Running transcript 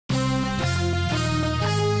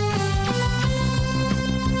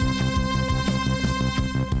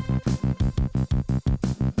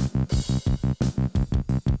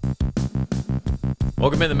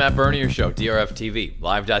Welcome in the Matt Bernier Show, DRF TV,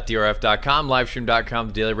 live.drf.com, livestream.com,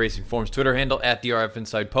 the Daily Racing Forums Twitter handle, at DRF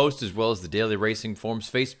Inside Post, as well as the Daily Racing Forums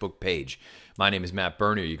Facebook page. My name is Matt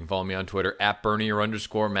Bernier. You can follow me on Twitter, at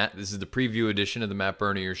Bernier_Matt. This is the preview edition of the Matt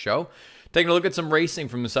Bernier Show. Taking a look at some racing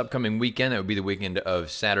from this upcoming weekend. That would be the weekend of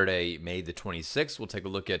Saturday, May the 26th. We'll take a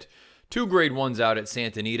look at two Grade 1s out at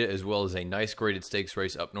Santa Anita, as well as a nice graded stakes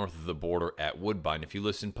race up north of the border at Woodbine. If you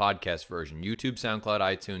listen podcast version, YouTube, SoundCloud,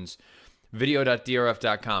 iTunes,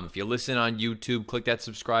 video.drf.com. If you listen on YouTube, click that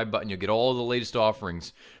subscribe button. You'll get all the latest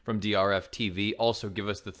offerings from DRF TV. Also, give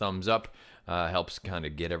us the thumbs up. Helps kind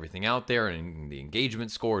of get everything out there, and the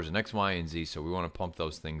engagement scores and X, Y, and Z. So we want to pump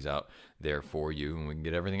those things out there for you, and we can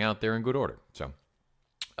get everything out there in good order. So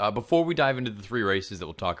before we dive into the three races that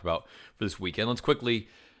we'll talk about for this weekend, let's quickly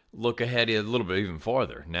look ahead a little bit even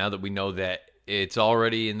farther. Now that we know that it's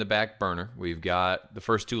already in the back burner, we've got the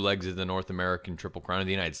first two legs of the North American Triple Crown, or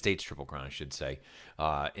the United States Triple Crown, I should say,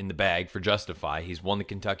 in the bag for Justify. He's won the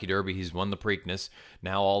Kentucky Derby. He's won the Preakness.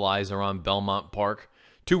 Now all eyes are on Belmont Park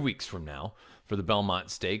 2 weeks from now for the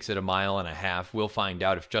Belmont Stakes at 1.5 miles. We'll find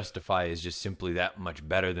out if Justify is just simply that much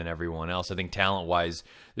better than everyone else. I think talent-wise,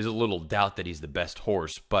 there's a little doubt that he's the best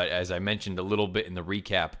horse. But as I mentioned a little bit in the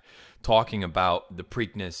recap, talking about the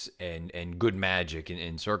Preakness and good magic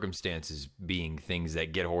and circumstances being things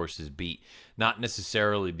that get horses beat, not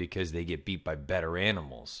necessarily because they get beat by better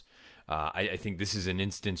animals. I think this is an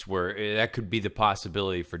instance where that could be the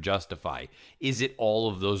possibility for Justify. Is it all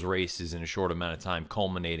of those races in a short amount of time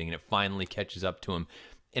culminating, and it finally catches up to him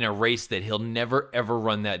in a race that he'll never, ever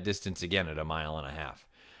run that distance again at 1.5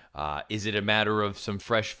 miles? Is it a matter of some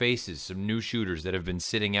fresh faces, some new shooters that have been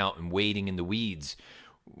sitting out and waiting in the weeds?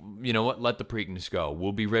 You know what? Let the Preakness go.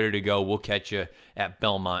 We'll be ready to go. We'll catch you at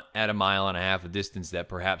Belmont at 1.5 miles, a distance that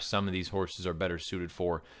perhaps some of these horses are better suited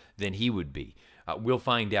for than he would be. We'll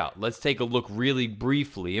find out. Let's take a look really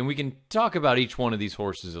briefly, and we can talk about each one of these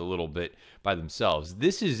horses a little bit by themselves.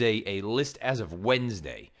 This is a list as of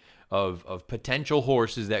Wednesday of potential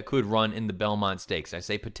horses that could run in the Belmont Stakes. I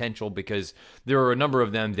say potential because there are a number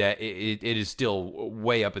of them that it is still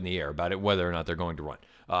way up in the air about it, whether or not they're going to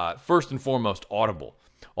run. First and foremost, Audible.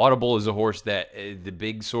 Audible is a horse that the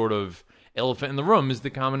big sort of elephant in the room is the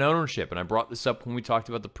common ownership, and I brought this up when we talked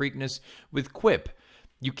about the Preakness with Quip.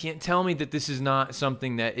 You can't tell me that this is not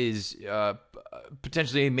something that is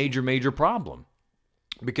potentially a major problem.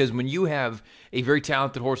 Because when you have a very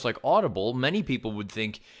talented horse like Audible, many people would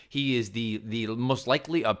think he is the most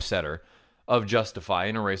likely upsetter of Justify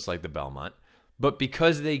in a race like the Belmont. But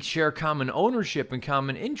because they share common ownership and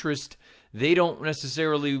common interest, they don't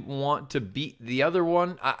necessarily want to beat the other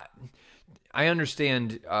one. I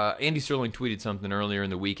understand. Andy Sterling tweeted something earlier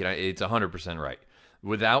in the week, and it's 100% right.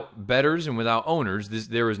 Without bettors and without owners,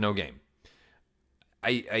 there is no game.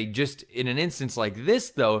 I just, in an instance like this,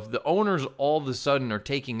 though, if the owners all of a sudden are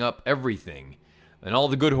taking up everything and all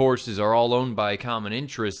the good horses are all owned by common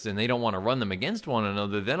interests and they don't want to run them against one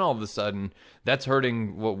another, then all of a sudden that's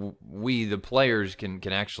hurting what we, the players, can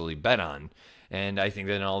actually bet on. And I think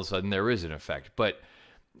then all of a sudden there is an effect. But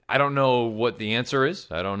I don't know what the answer is.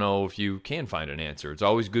 I don't know if you can find an answer. It's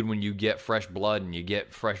always good when you get fresh blood and you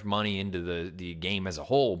get fresh money into the game as a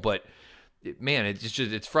whole. But, man,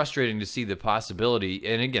 it's frustrating to see the possibility.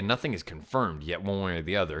 And, again, nothing is confirmed yet one way or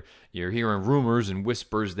the other. You're hearing rumors and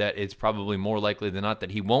whispers that it's probably more likely than not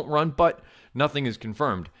that he won't run, but nothing is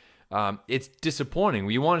confirmed. It's disappointing.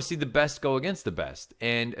 You want to see the best go against the best,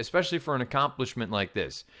 and especially for an accomplishment like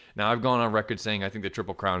this. Now, I've gone on record saying I think the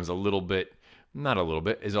Triple Crown is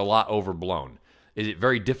is a lot overblown. Is it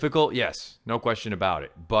very difficult? Yes, no question about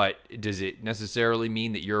it. But does it necessarily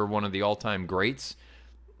mean that you're one of the all-time greats?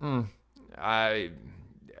 I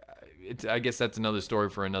guess that's another story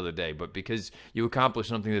for another day. But because you accomplish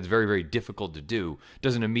something that's very, very difficult to do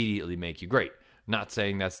doesn't immediately make you great. Not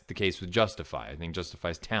saying that's the case with Justify. I think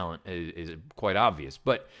Justify's talent is quite obvious.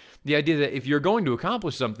 But the idea that if you're going to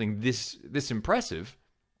accomplish something this impressive,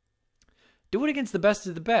 do it against the best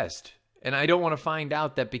of the best. And I don't want to find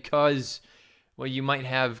out that because, well, you might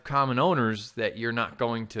have common owners that you're not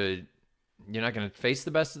going to face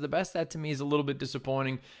the best of the best. That to me is a little bit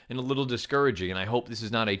disappointing and a little discouraging. And I hope this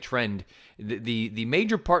is not a trend. The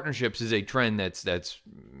major partnerships is a trend that's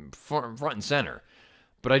front and center.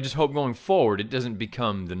 But I just hope going forward it doesn't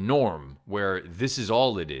become the norm where this is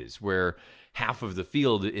all it is, where half of the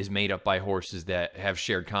field is made up by horses that have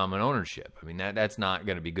shared common ownership. I mean, that's not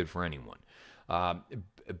going to be good for anyone.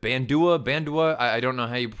 Bandua, I don't know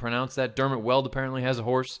how you pronounce that. Dermot Weld apparently has a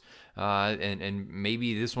horse, and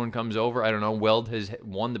maybe this one comes over. I don't know. Weld has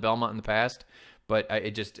won the Belmont in the past, But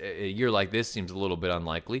it just, a year like this seems a little bit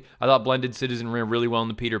unlikely. I thought Blended Citizen ran really well in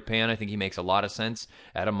the Peter Pan. I think he makes a lot of sense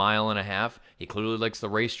at 1.5 miles. He clearly likes the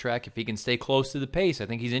racetrack. If he can stay close to the pace, I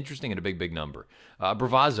think he's interesting at a big, big number.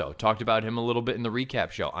 Bravazzo, talked about him a little bit in the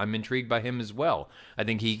recap show. I'm intrigued by him as well. I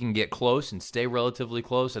think he can get close and stay relatively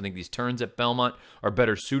close. I think these turns at Belmont are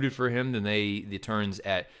better suited for him than the turns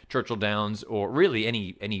at Churchill Downs, or really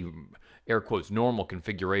any air quotes normal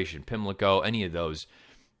configuration, Pimlico, any of those.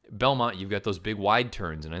 Belmont, you've got those big wide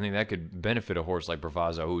turns, and I think that could benefit a horse like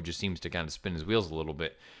Bravazzo, who just seems to kind of spin his wheels a little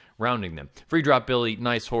bit, rounding them. Free Drop Billy,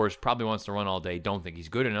 nice horse, probably wants to run all day. Don't think he's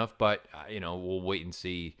good enough, but we'll wait and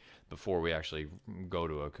see before we actually go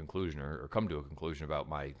to a conclusion or come to a conclusion about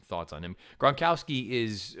my thoughts on him. Gronkowski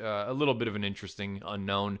is a little bit of an interesting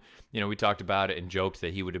unknown. We talked about it and joked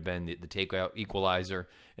that he would have been the takeout equalizer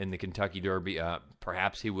in the Kentucky Derby.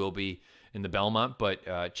 Perhaps he will be in the Belmont, but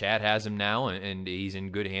Chad has him now, and he's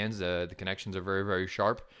in good hands. The connections are very, very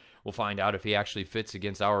sharp. We'll find out if he actually fits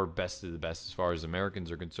against our best of the best as far as Americans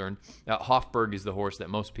are concerned. Hofburg is the horse that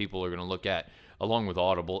most people are going to look at, along with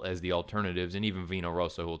Audible, as the alternatives, and even Vino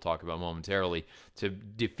Rosso, who we'll talk about momentarily, to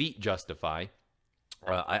defeat Justify.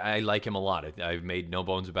 I like him a lot. I've made no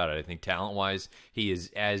bones about it. I think talent-wise, he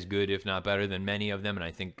is as good, if not better, than many of them, and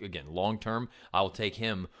I think, again, long-term, I'll take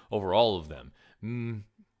him over all of them.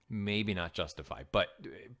 Maybe not Justify, but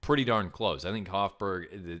pretty darn close. I think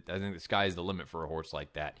Hofburg, I think the sky is the limit for a horse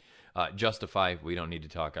like that. Justify, we don't need to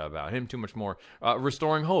talk about him too much more.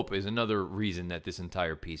 Restoring Hope is another reason that this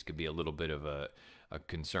entire piece could be a little bit of a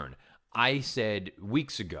concern. I said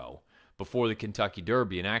weeks ago, before the Kentucky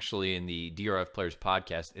Derby, and actually in the DRF Players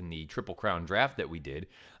podcast in the Triple Crown draft that we did,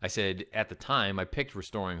 I said at the time, I picked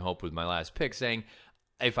Restoring Hope with my last pick, saying,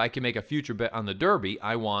 if I can make a future bet on the Derby,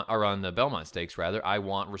 or on the Belmont Stakes, rather, I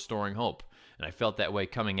want Restoring Hope. And I felt that way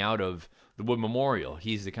coming out of the Wood Memorial.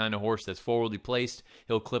 He's the kind of horse that's forwardly placed.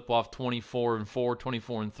 He'll clip off 24-4,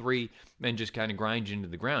 24-3, and just kind of grind you into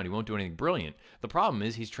the ground. He won't do anything brilliant. The problem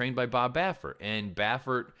is he's trained by Bob Baffert. And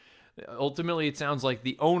Baffert, ultimately, it sounds like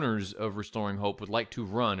the owners of Restoring Hope would like to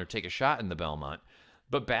run or take a shot in the Belmont.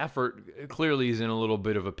 But Baffert clearly is in a little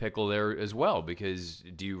bit of a pickle there as well, because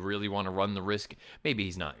do you really want to run the risk? Maybe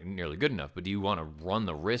he's not nearly good enough, but do you want to run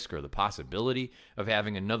the risk or the possibility of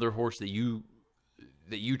having another horse that you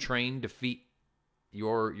train defeat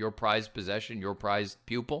your prized possession, your prized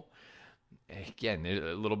pupil? Again, there's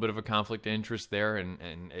a little bit of a conflict of interest there,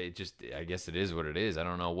 and it just, I guess it is what it is. I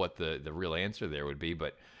don't know what the real answer there would be,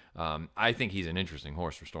 but I think he's an interesting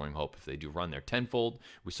horse, Restoring Hope, if they do run there tenfold.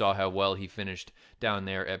 We saw how well he finished down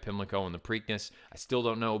there at Pimlico in the Preakness. I still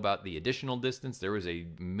don't know about the additional distance. There was a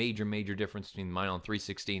major, major difference between a mile and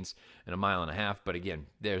 3/16 and 1.5 miles. But again,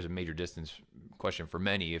 there's a major distance question for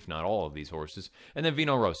many, if not all of these horses. And then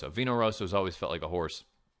Vino Rosso. Vino Rosso has always felt like a horse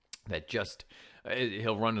that just,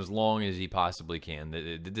 he'll run as long as he possibly can.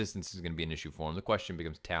 The distance is going to be an issue for him. The question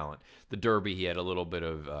becomes talent. The Derby, he had a little bit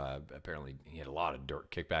of, apparently he had a lot of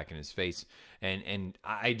dirt kicked back in his face. And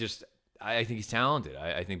I think he's talented.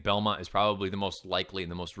 I think Belmont is probably the most likely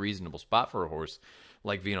and the most reasonable spot for a horse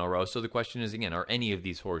like Vino Rosso. The question is, again, are any of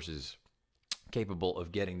these horses capable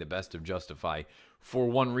of getting the best of Justify for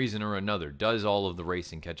one reason or another? Does all of the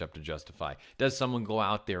racing catch up to Justify? Does someone go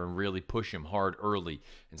out there and really push him hard early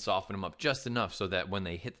and soften him up just enough so that when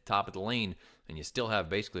they hit the top of the lane and you still have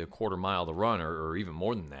basically a 1/4 mile to run, or even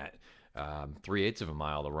more than that, 3/8 of a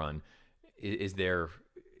mile to run, is there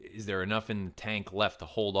enough in the tank left to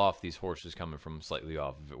hold off these horses coming from slightly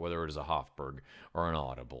off of it, whether it is a Hofburg or an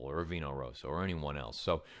Audible or a Vino Rosso or anyone else?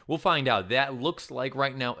 So we'll find out. That looks like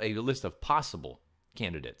right now a list of possible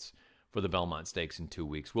candidates for the Belmont Stakes in 2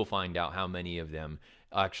 weeks. We'll find out how many of them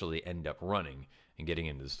actually end up running and getting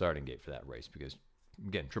into the starting gate for that race, because,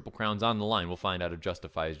 again, Triple Crown's on the line. We'll find out if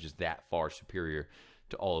Justify is just that far superior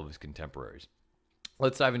to all of his contemporaries.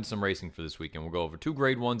 Let's dive into some racing for this weekend. We'll go over 2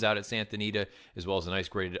 Grade 1s out at Santa Anita, as well as a nice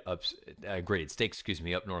graded stakes,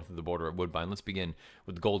 up north of the border at Woodbine. Let's begin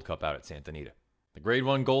with the Gold Cup out at Santa Anita. The Grade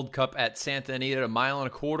 1 Gold Cup at Santa Anita, 1.25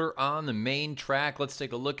 miles on the main track. Let's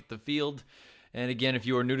take a look at the field. And again, if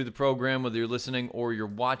you are new to the program, whether you're listening or you're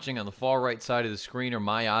watching, on the far right side of the screen are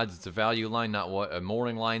my odds. It's a value line, not what a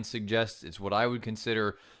morning line suggests. It's what I would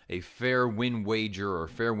consider a fair win wager or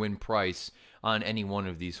fair win price on any one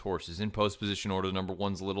of these horses. In post position order, number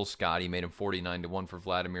 1's Little Scotty, made him 49-1 for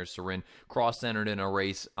Vladimir Serin. Cross-entered in a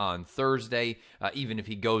race on Thursday. Even if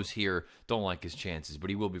he goes here, don't like his chances,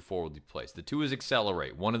 but he will be forwardly placed. The 2 is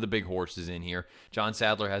Accelerate, one of the big horses in here. John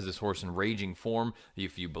Sadler has this horse in raging form.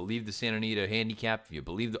 If you believe the Santa Anita handicap, if you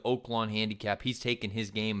believe the Oaklawn handicap, he's taken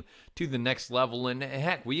his game to the next level. And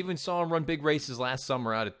heck, we even saw him run big races last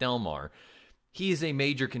summer out at Del Mar. he is a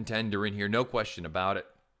major contender in here, no question about it.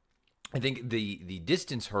 I think the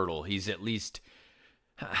distance hurdle, he's at least,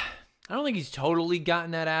 I don't think he's totally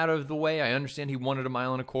gotten that out of the way. I understand he won at 1.25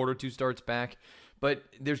 miles 2 starts back, but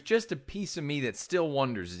there's just a piece of me that still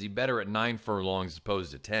wonders, is he better at 9 furlongs as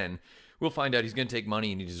opposed to 10? We'll find out. He's going to take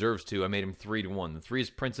money, and he deserves to. I made him 3-1. The 3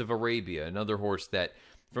 is Prince of Arabia, another horse that,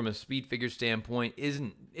 from a speed figure standpoint,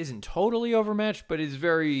 isn't totally overmatched, but is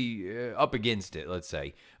very up against it, let's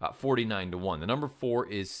say. 49-1. The number 4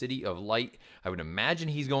 is City of Light. I would imagine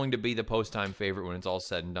he's going to be the post-time favorite when it's all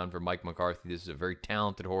said and done for Mike McCarthy. This is a very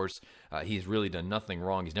talented horse. He's really done nothing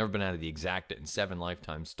wrong. He's never been out of the exacta in 7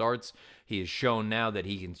 lifetime starts. He has shown now that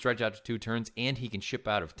he can stretch out to 2 turns and he can ship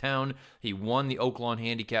out of town. He won the Oaklawn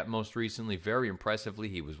Handicap most recently very impressively.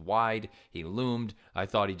 He was wide. He loomed. I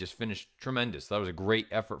thought he just finished tremendous. That was a great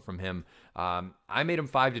effort from him. I made him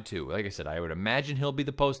 5-2. Like I said, I would imagine he'll be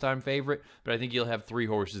the post-time favorite, but I think you'll have 3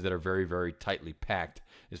 horses that are very, very tightly packed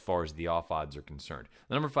as far as the off odds are concerned.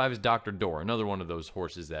 The number 5 is Dr. Door, another one of those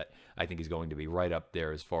horses that I think is going to be right up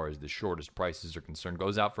there as far as the shortest prices are concerned.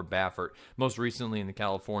 Goes out for Baffert, most recently in the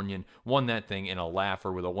Californian, won that thing in a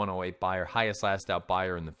laugher with a 108 buyer, highest last out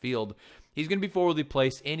buyer in the field. He's going to be forwardly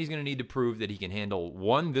placed, and he's going to need to prove that he can handle,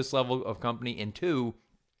 1, this level of company, and 2,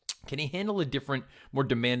 can he handle a different, more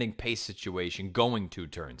demanding pace situation going 2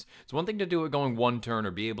 turns? It's one thing to do it going 1 turn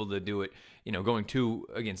or be able to do it, going 2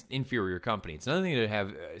 against inferior company. It's another thing to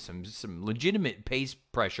have some legitimate pace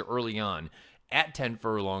pressure early on at 10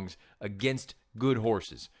 furlongs against good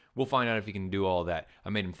horses. We'll find out if he can do all that.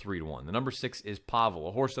 I made him 3-1. The number 6 is Pavel,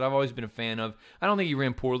 a horse that I've always been a fan of. I don't think he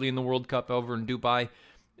ran poorly in the World Cup over in Dubai,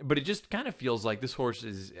 but it just kind of feels like this horse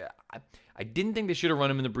is... I didn't think they should have run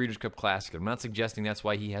him in the Breeders' Cup Classic. I'm not suggesting that's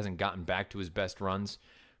why he hasn't gotten back to his best runs,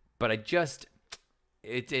 but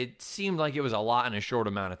it seemed like it was a lot in a short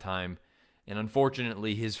amount of time, and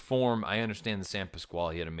unfortunately his form, I understand the San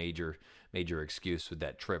Pasquale, he had a major excuse with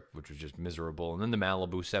that trip, which was just miserable, and then the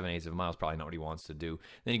Malibu, 7/8 of a mile is probably not what he wants to do.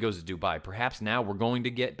 Then he goes to Dubai. Perhaps now we're going to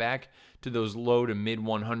get back to those low to mid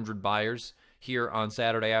 100 buyers here on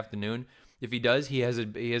Saturday afternoon. If he does, he has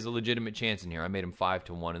a legitimate chance in here. I made him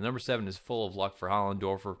 5-1. And number 7 is Full of Luck for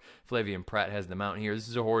Hollendorfer. Flavian Pratt has the mount here. This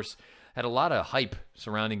is a horse had a lot of hype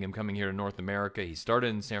surrounding him coming here to North America. He started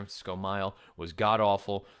in the San Francisco Mile, was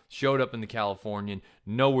god-awful, showed up in the Californian,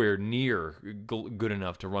 nowhere near good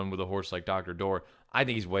enough to run with a horse like Dr. Door. I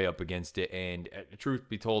think he's way up against it, and truth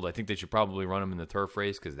be told, I think they should probably run him in the turf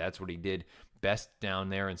race because that's what he did best down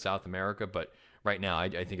there in South America, but right now, I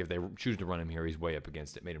think if they choose to run him here, he's way up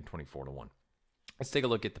against it. Made him 24-1. Let's take a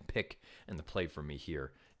look at the pick and the play for me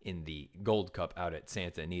here in the Gold Cup out at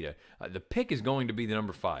Santa Anita. The pick is going to be the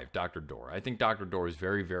number 5, Dr. Door. I think Dr. Door is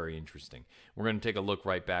very, very interesting. We're going to take a look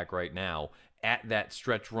right back right now at that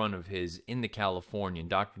stretch run of his in the Californian.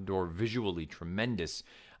 Dr. Door visually tremendous.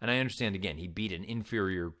 And I understand, again, he beat an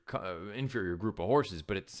inferior group of horses,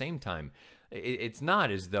 but at the same time, it's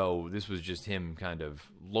not as though this was just him kind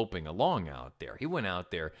of loping along out there. He went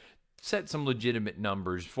out there, set some legitimate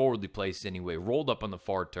numbers, forwardly placed anyway, rolled up on the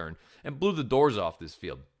far turn, and blew the doors off this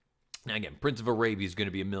field. Now again, Prince of Arabia is going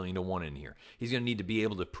to be 1,000,000 in here. He's going to need to be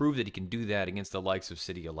able to prove that he can do that against the likes of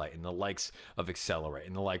City of Light and the likes of Accelerate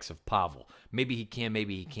and the likes of Pavel. Maybe he can,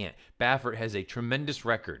 maybe he can't. Baffert has a tremendous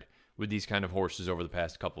record with these kind of horses over the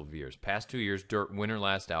past couple of years. Past 2 years, dirt, winner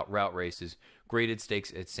last out, route races, graded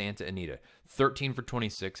stakes at Santa Anita. 13 for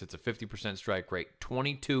 26. It's a 50% strike rate.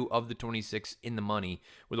 22 of the 26 in the money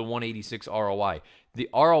with a 186 ROI. The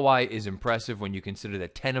ROI is impressive when you consider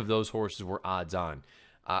that 10 of those horses were odds on.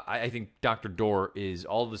 I think Dr. Door is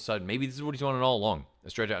all of a sudden, maybe this is what he's wanted all along, a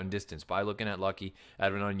stretch out in distance by looking at Lucky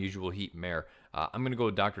out of an unusual heat mare. I'm going to go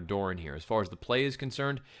with Dr. Door in here. As far as the play is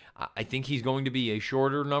concerned, I think he's going to be a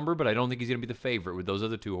shorter number, but I don't think he's going to be the favorite with those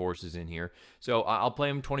other 2 horses in here. So I'll play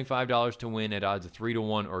him $25 to win at odds of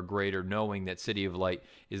 3-1 or greater, knowing that City of Light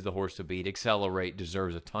is the horse to beat. Accelerate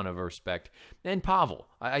deserves a ton of respect. And Pavel.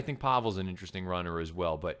 I think Pavel's an interesting runner as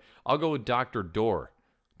well, but I'll go with Dr. Door.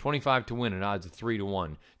 25 to win at odds of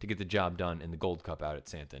 3-1 to get the job done in the Gold Cup out at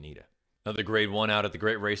Santa Anita. Another Grade 1 out at the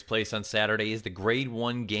Great Race Place on Saturday is the Grade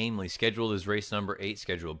 1 Gamely. Scheduled as race number 8.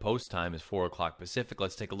 Scheduled post time is 4 o'clock Pacific.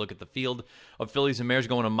 Let's take a look at the field of fillies and mares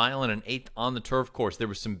going 1 1/8 on the turf course. There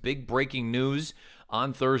was some big breaking news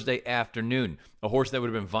on Thursday afternoon. A horse that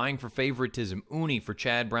would have been vying for favoritism, Uni for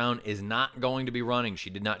Chad Brown, is not going to be running. She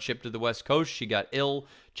did not ship to the West Coast. She got ill.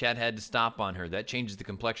 Chad had to stop on her. That changes the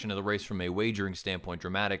complexion of the race from a wagering standpoint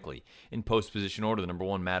dramatically. In post-position order, the number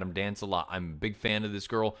 1, Madame Dance a Lot. I'm a big fan of this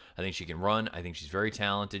girl. I think she can run. I think she's very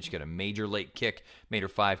talented. She got a major late kick, made her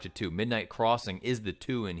 5-2. Midnight Crossing is the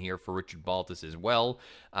 2 in here for Richard Baltus as well.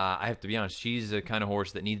 I have to be honest, she's a kind of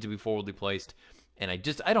horse that needs to be forwardly placed. And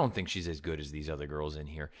I don't think she's as good as these other girls in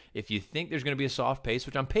here. If you think there's going to be a soft pace,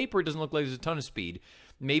 which on paper it doesn't look like there's a ton of speed,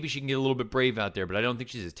 maybe she can get a little bit brave out there, but I don't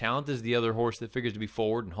think she's as talented as the other horse that figures to be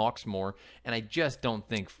forward and Hawksmoor. And I just don't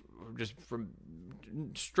think, just from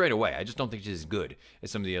straight away, I just don't think she's as good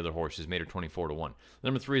as some of the other horses. Made her 24-1.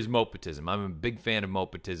 Number 3 is Mopatism. I'm a big fan of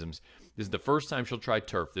Mopatisms. This is the first time she'll try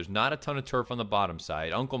turf. There's not a ton of turf on the bottom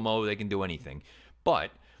side. Uncle Mo, they can do anything.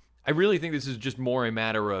 But I really think this is just more a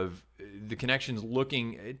matter of the connections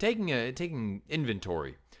taking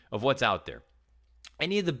inventory of what's out there.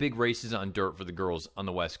 Any of the big races on dirt for the girls on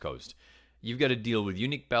the West Coast, you've got to deal with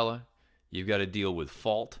Unique Bella, you've got to deal with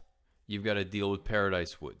Fault, you've got to deal with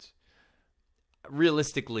Paradise Woods.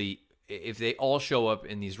 Realistically, if they all show up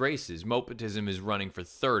in these races, Mopatism is running for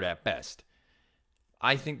 3rd at best.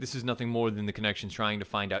 I think this is nothing more than the connections trying to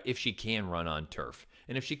find out if she can run on turf.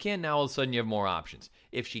 And if she can, now all of a sudden you have more options.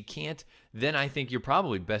 If she can't, then I think you're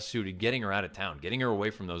probably best suited getting her out of town, getting her away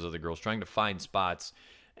from those other girls, trying to find spots.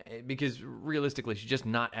 Because realistically, she's just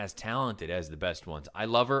not as talented as the best ones. I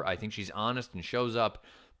love her. I think she's honest and shows up.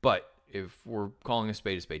 But if we're calling a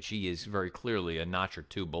spade, she is very clearly a notch or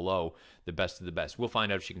 2 below the best of the best. We'll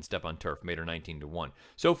find out if she can step on turf. Made her 19-1.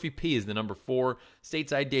 Sophie P is the number 4.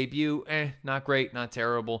 Stateside debut, not great, not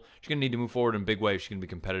terrible. She's going to need to move forward in big ways. She's going to be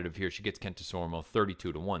competitive here. She gets Kent Sormo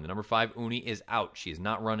 32-1. The number 5, Uni, is out. She is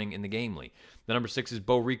not running in the Gamely. The number 6 is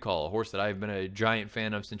Beau Recall, a horse that I've been a giant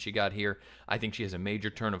fan of since she got here. I think she has a major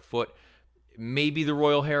turn of foot. Maybe the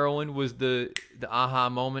Royal Heroine was the aha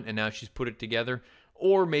moment, and now she's put it together.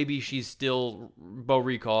 Or maybe she's still Beau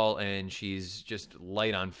Recall and she's just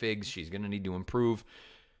light on figs. She's going to need to improve.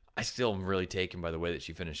 I still am really taken by the way that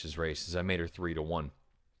she finishes races. I made her 3-1.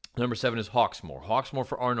 Number 7 is Hawksmoor. Hawksmoor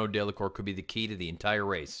for Arnaud Delacour could be the key to the entire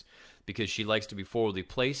race because she likes to be forwardly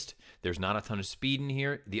placed. There's not a ton of speed in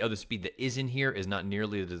here. The other speed that is in here is not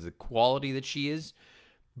nearly the quality that she is.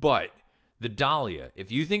 But the Dahlia,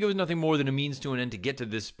 if you think it was nothing more than a means to an end to get to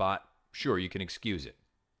this spot, sure, you can excuse it.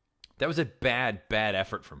 That was a bad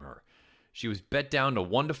effort from her. She was bet down to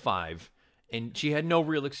 1-5, and she had no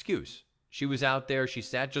real excuse. She was out there. She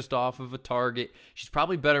sat just off of a target. She's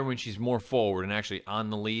probably better when she's more forward and actually on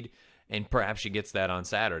the lead, and perhaps she gets that on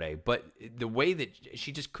Saturday. But the way that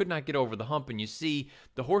she just could not get over the hump, and you see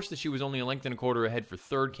the horse that she was only a length and a quarter ahead for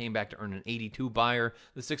 3rd came back to earn an 82 buyer.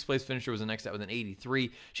 The 6th place finisher was the next out with an 83.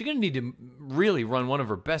 She's going to need to really run one of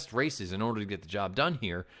her best races in order to get the job done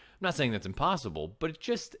here. I'm not saying that's impossible, but it's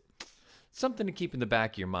just something to keep in the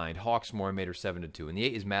back of your mind. Hawksmoor made her 7-2. And the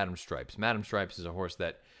 8 is Madame Stripes. Madame Stripes is a horse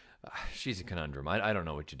that, she's a conundrum. I don't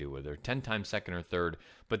know what to do with her. 10 times 2nd or 3rd.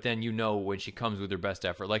 But then you know when she comes with her best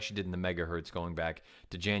effort, like she did in the megahertz going back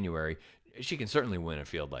to January, she can certainly win a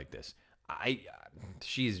field like this.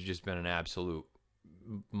 She's just been an absolute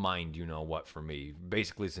mind you-know-what for me,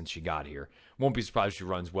 basically since she got here. Won't be surprised if she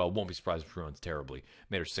runs well. Won't be surprised if she runs terribly.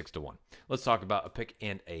 Made her 6-1. Let's talk about a pick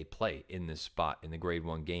and a play in this spot in the Grade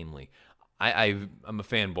 1 Gamely. I'm a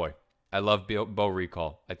fanboy. I love Beau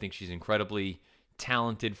Recall. I think she's incredibly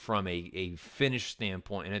talented from a finish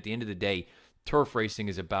standpoint. And at the end of the day, turf racing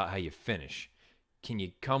is about how you finish. Can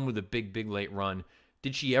you come with a big late run?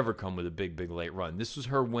 Did she ever come with a big late run? This was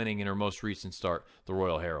her winning in her most recent start, the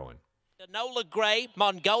Royal Heroine. Nola Gray,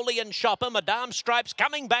 Mongolian Shopper, Madame Stripes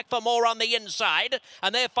coming back for more on the inside.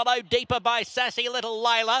 And they're followed deeper by Sassy Little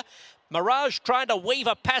Layla. Mirage trying to weave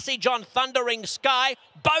a passage on Thundering Sky.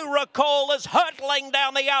 Beau Recall is hurtling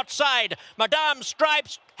down the outside. Madame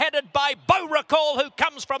Stripes headed by Beau Recall, who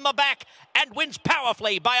comes from the back and wins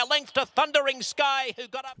powerfully by a length to Thundering Sky, who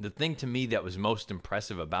got up. The thing to me that was most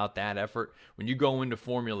impressive about that effort, when you go into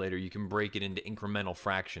Formulator, you can break it into incremental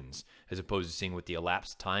fractions as opposed to seeing what the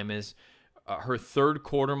elapsed time is. Her 3rd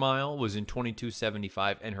quarter mile was in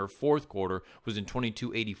 22:75, and her 4th quarter was in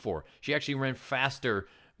 22:84. She actually ran faster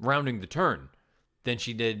rounding the turn than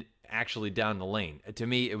she did actually down the lane. To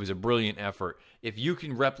me, it was a brilliant effort. If you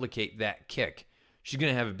can replicate that kick, she's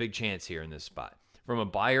going to have a big chance here in this spot. From a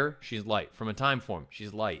buyer, she's light. From a time form,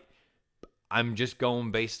 she's light. I'm just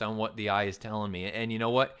going based on what the eye is telling me. And you know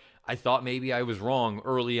what? I thought maybe I was wrong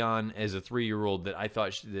early on as a 3-year-old that I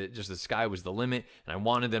thought that just the sky was the limit, and I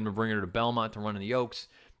wanted them to bring her to Belmont to run in the Oaks.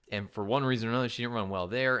 And for one reason or another, she didn't run well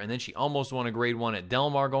there. And then she almost won a Grade 1 at Del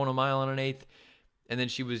Mar going a mile and an eighth. And then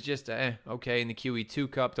she was just okay in the QE2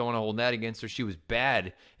 Cup. Don't want to hold that against her. She was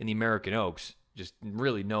bad in the American Oaks. Just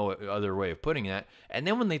really no other way of putting that. And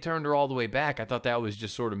then when they turned her all the way back, I thought that was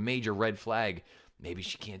just sort of major red flag. Maybe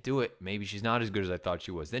she can't do it. Maybe she's not as good as I thought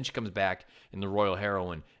she was. Then she comes back in the Royal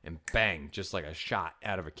Heroine and bang, just like a shot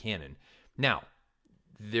out of a cannon. Now,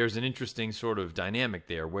 there's an interesting sort of dynamic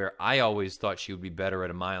there where I always thought she would be better at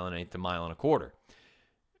 1 1/8 to 1 1/4.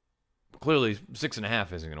 Clearly,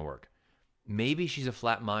 6.5 isn't going to work. Maybe she's a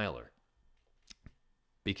flat miler,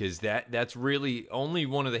 because that's really only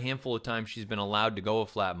one of the handful of times she's been allowed to go a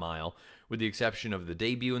flat mile, with the exception of the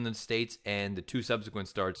debut in the States and the 2 subsequent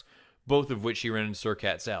starts, both of which she ran into Sir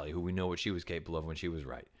Cat Sally, who we know what she was capable of when she was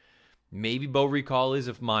right. Maybe Beau Recall is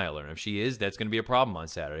a miler, and if she is, that's going to be a problem on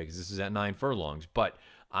Saturday, because this is at 9 furlongs. But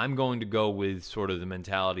I'm going to go with sort of the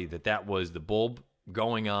mentality that was the bulb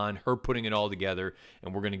going on, her putting it all together,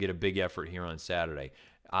 and we're going to get a big effort here on Saturday.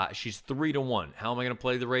 She's 3-1. How am I going to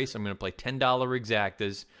play the race? I'm going to play $10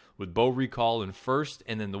 exactas with Beau Recall in first,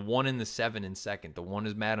 and then the 1 and the 7 in second. The 1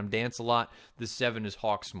 is Madame Dance-A-Lot. The 7 is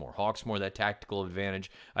Hawksmoor. Hawksmoor, that tactical advantage,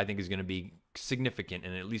 I think is going to be significant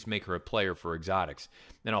and at least make her a player for exotics.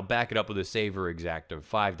 Then I'll back it up with a saver exacta of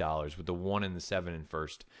 $5 with the 1 and the 7 in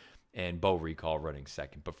first, and Beau Recall running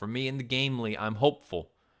second. But for me in the Gamely, I'm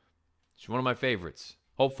hopeful. She's one of my favorites.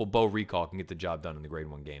 Hopeful Beau Recall can get the job done in the Grade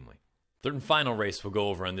 1 Gamely. Third and final race we'll go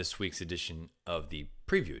over on this week's edition of the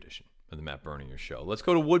preview edition of the Matt Bernier Show. Let's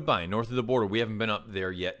go to Woodbine, north of the border. We haven't been up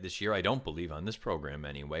there yet this year, I don't believe, on this program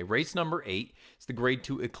anyway. Race number 8 is the Grade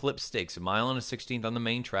 2 Eclipse Stakes, 1 mile and a 16th on the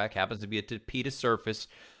main track. Happens to be a Tapeta surface.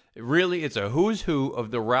 Really, it's a who's who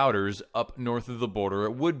of the routers up north of the border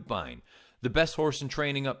at Woodbine. The best horse in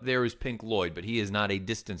training up there is Pink Lloyd, but he is not a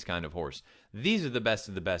distance kind of horse. These are the best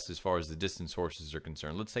of the best as far as the distance horses are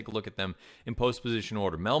concerned. Let's take a look at them in post-position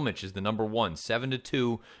order. Melmich is the number 1,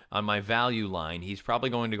 7-2 on my value line. He's probably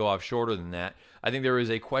going to go off shorter than that. I think there is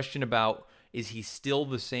a question about, is he still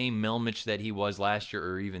the same Melmich that he was last year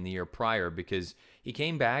or even the year prior? Because he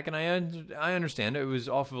came back, and I understand it was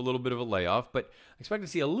off of a little bit of a layoff, but I expect to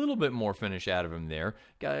see a little bit more finish out of him there.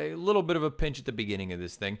 Got a little bit of a pinch at the beginning of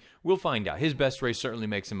this thing. We'll find out. His best race certainly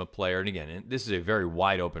makes him a player, and again, this is a very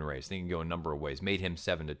wide-open race. They can go a number of ways. Made him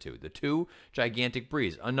 7-2. The 2, Gigantic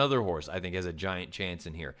Breeze, another horse I think has a giant chance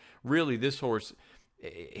in here. Really, this horse,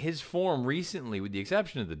 his form recently, with the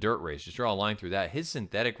exception of the dirt race, just draw a line through that, his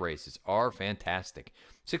synthetic races are fantastic.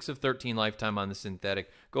 6 of 13 lifetime on the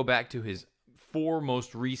synthetic. Go back to his 4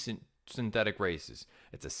 most recent synthetic races.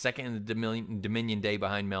 It's a second in the Dominion Day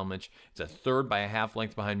behind Melmich. It's a third by a half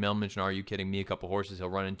length behind Melmich. And are you kidding me? A couple horses he'll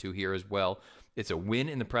run into here as well. It's a win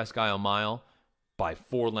in the Presque Isle Mile by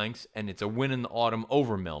 4 lengths, and it's a win in the Autumn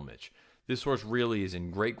over Melmich. This horse really is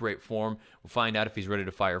in great, great form. We'll find out if he's ready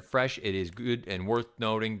to fire fresh. It is good and worth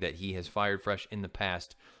noting that he has fired fresh in the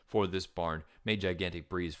past for this barn. Made Gigantic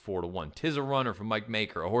Breeze 4-1. Tis a Runner from Mike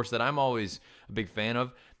Maker, a horse that I'm always a big fan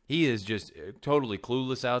of. He is just totally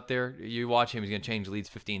clueless out there. You watch him, he's going to change leads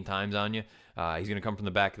 15 times on you. He's going to come from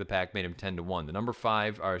the back of the pack, made him 10-1. The number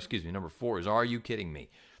 4 is Are You Kidding Me?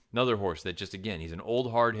 Another horse that just, again, he's an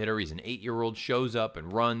old hard hitter. He's an 8-year-old, shows up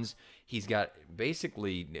and runs. He's got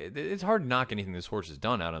basically, it's hard to knock anything this horse has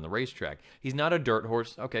done out on the racetrack. He's not a dirt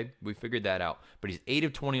horse. Okay, we figured that out. But he's 8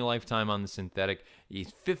 of 20 lifetime on the synthetic.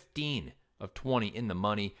 He's 15 of 20 in the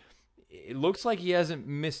money. It looks like he hasn't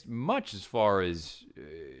missed much as far as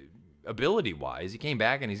ability-wise. He came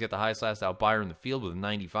back and he's got the highest last out buyer in the field with a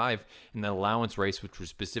 95 in the allowance race, which was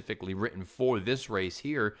specifically written for this race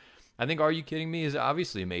here. I think Are You Kidding Me is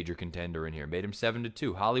obviously a major contender in here. Made him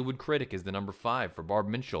 7-2. Hollywood Critic is the number 5 for Barb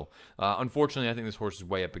Minshall. Unfortunately, I think this horse is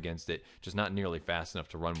way up against it. Just not nearly fast enough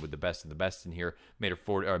to run with the best of the best in here. Made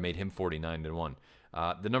him 49-1.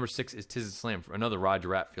 The number 6 is Tiz Slam, another Roger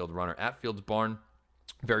Atfield runner. Atfield's barn,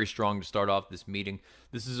 very strong to start off this meeting.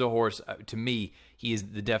 This is a horse, to me, he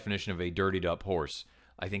is the definition of a dirtied up horse.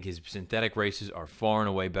 I think his synthetic races are far and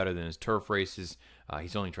away better than his turf races.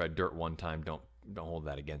 He's only tried dirt one time. Don't hold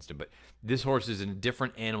that against him. But this horse is a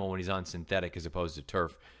different animal when he's on synthetic as opposed to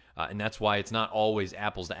turf. And that's why it's not always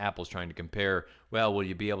apples to apples trying to compare, well, will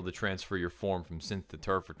you be able to transfer your form from synth to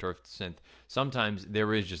turf or turf to synth? Sometimes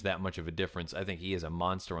there is just that much of a difference. I think he is a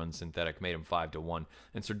monster on synthetic, made him 5-1.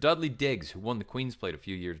 And Sir Dudley Diggs, who won the Queen's Plate a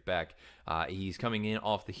few years back, he's coming in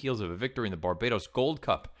off the heels of a victory in the Barbados Gold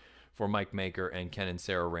Cup for Mike Maker and Ken and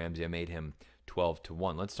Sarah Ramsey. I made him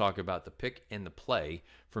 12-1. Let's talk about the pick and the play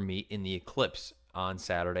for me in the Eclipse on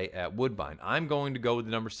Saturday at Woodbine. I'm going to go with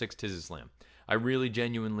the number 6 Tiz Slam. I really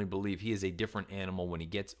genuinely believe he is a different animal when he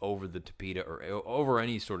gets over the Tapeta or over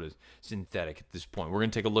any sort of synthetic at this point. We're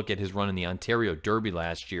going to take a look at his run in the Ontario Derby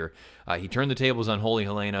last year. He turned the tables on Holy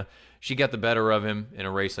Helena. She got the better of him in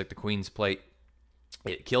a race like the Queen's Plate.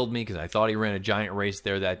 It killed me because I thought he ran a giant race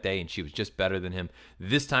there that day, and she was just better than him.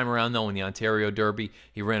 This time around, though, in the Ontario Derby,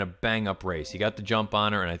 he ran a bang-up race. He got the jump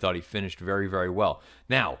on her, and I thought he finished very, very well.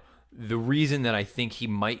 Now, the reason that I think he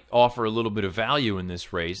might offer a little bit of value in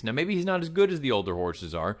this race, now maybe he's not as good as the older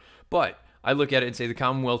horses are, but I look at it and say the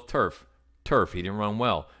Commonwealth Turf, he didn't run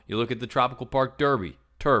well. You look at the Tropical Park Derby,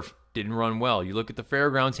 Turf, didn't run well. You look at the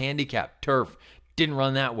Fairgrounds Handicap, Turf, didn't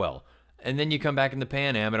run that well. And then you come back in the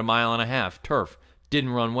Pan Am at a mile and a half, Turf,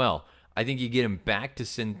 didn't run well. I think you get him back to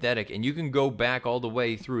synthetic, and you can go back all the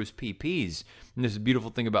way through his PPs. And this is a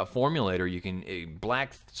beautiful thing about Formulator. You can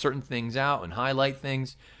black certain things out and highlight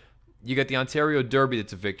things. You got the Ontario Derby,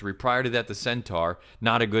 that's a victory. Prior to that, the Centaur,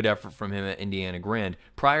 not a good effort from him at Indiana Grand.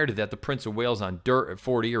 Prior to that, the Prince of Wales on dirt at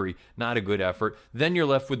Fort Erie, not a good effort. Then you're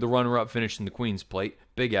left with the runner-up finish in the Queen's Plate,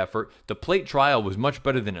 big effort. The Plate Trial was much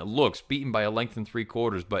better than it looks, beaten by a length and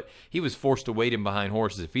 3/4, but he was forced to wait in behind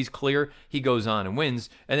horses. If he's clear, he goes on and wins.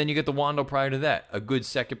 And then you get the Wando prior to that, a good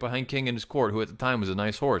second behind King and his Court, who at the time was a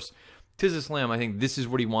nice horse. Tiz Slam, I think this is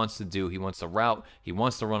what he wants to do. He wants to route. He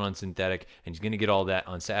wants to run on synthetic, and he's going to get all that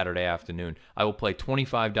on Saturday afternoon. I will play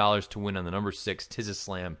 $25 to win on the number 6, Tiz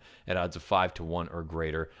Slam, at odds of 5-1 or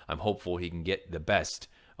greater. I'm hopeful he can get the best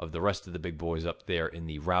of the rest of the big boys up there in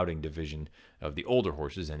the routing division of the older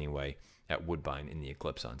horses anyway at Woodbine in the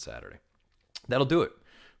Eclipse on Saturday. That'll do it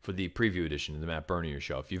for the preview edition of the Matt Bernier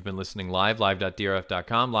Show. If you've been listening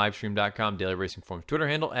live.drf.com, livestream.com, Daily Racing Forms Twitter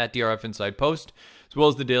handle, at DRF Inside Post, as well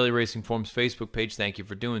as the Daily Racing Forms Facebook page. Thank you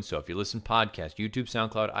for doing so. If you listen podcast, YouTube,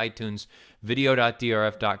 SoundCloud, iTunes,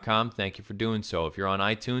 video.drf.com, thank you for doing so. If you're on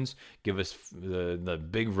iTunes, give us the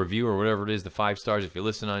big review or whatever it is, the 5 stars. If you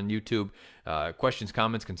listen on YouTube, questions,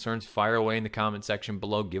 comments, concerns, fire away in the comment section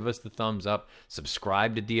below. Give us the thumbs up.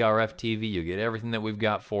 Subscribe to DRF TV. You get everything that we've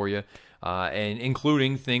got for you. And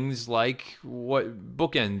including things like what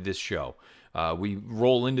bookend this show. We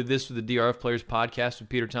roll into this with the DRF Players Podcast with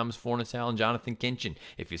Peter Thomas Fornatal and Jonathan Kinchin.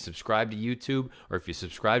 If you subscribe to YouTube or if you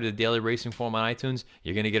subscribe to the Daily Racing Form on iTunes,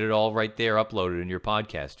 you're going to get it all right there uploaded in your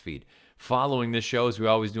podcast feed. Following this show, as we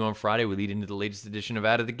always do on Friday, we lead into the latest edition of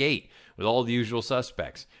Out of the Gate with all the usual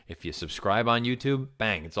suspects. If you subscribe on YouTube,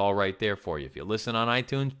 bang, it's all right there for you. If you listen on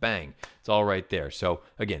iTunes, bang, it's all right there. So,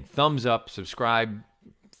 again, thumbs up, subscribe,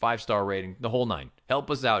 5-star rating, the whole 9. Help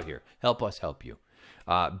us out here. Help us help you.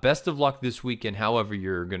 Best of luck this weekend, however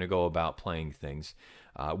you're going to go about playing things.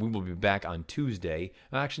 We will be back on Tuesday.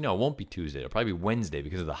 Actually, no, it won't be Tuesday. It'll probably be Wednesday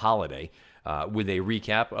because of the holiday with a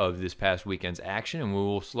recap of this past weekend's action. And we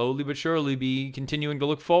will slowly but surely be continuing to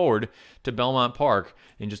look forward to Belmont Park.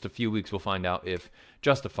 In just a few weeks, we'll find out if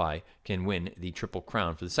Justify can win the Triple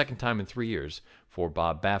Crown for the second time in 3 years for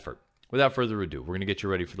Bob Baffert. Without further ado, we're going to get you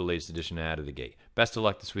ready for the latest edition of Out of the Gate. Best of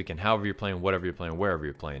luck this weekend, however you're playing, whatever you're playing, wherever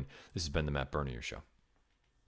you're playing. This has been the Matt Bernier Show.